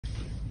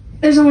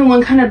There's only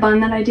one kind of bun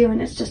that I do,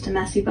 and it's just a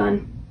messy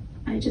bun.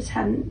 I just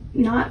hadn't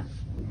not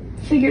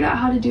figured out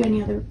how to do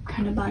any other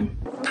kind of bun.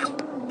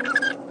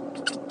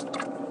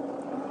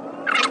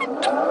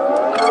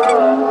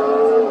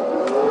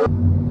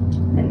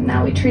 And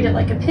now we treat it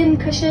like a pin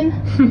cushion.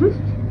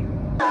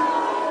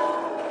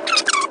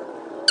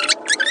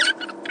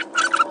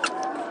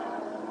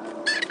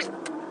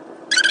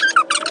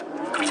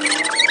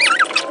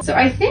 So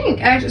I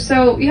think, actually,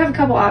 so you have a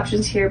couple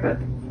options here,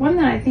 but one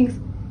that I think is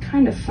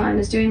kind of fun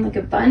is doing like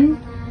a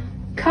bun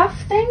cuff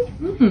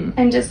thing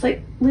and just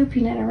like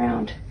looping it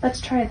around.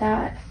 Let's try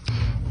that.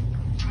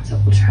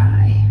 So we'll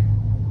try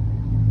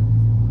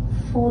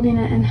folding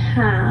it in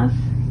half.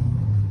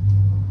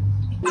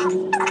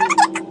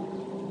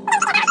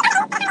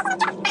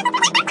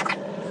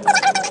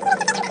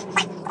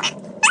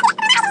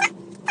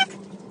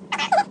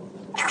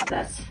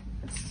 That's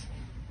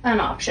an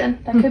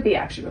option. That could be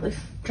actually really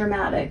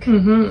dramatic.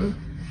 Could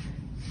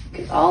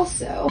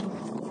also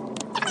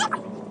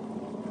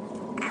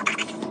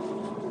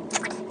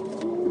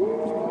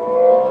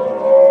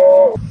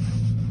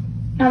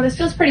now this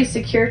feels pretty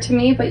secure to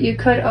me, but you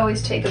could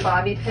always take a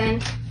bobby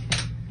pin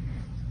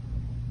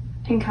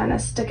and kind of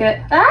stick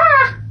it.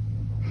 Ah!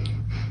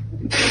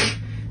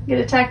 Get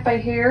attacked by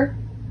hair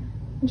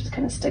and just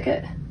kind of stick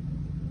it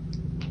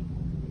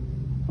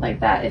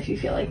like that if you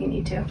feel like you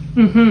need to.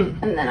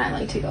 And then I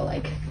like to go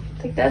like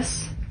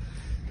this,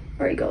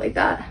 or you go like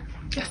that.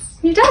 Yes.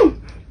 You're done.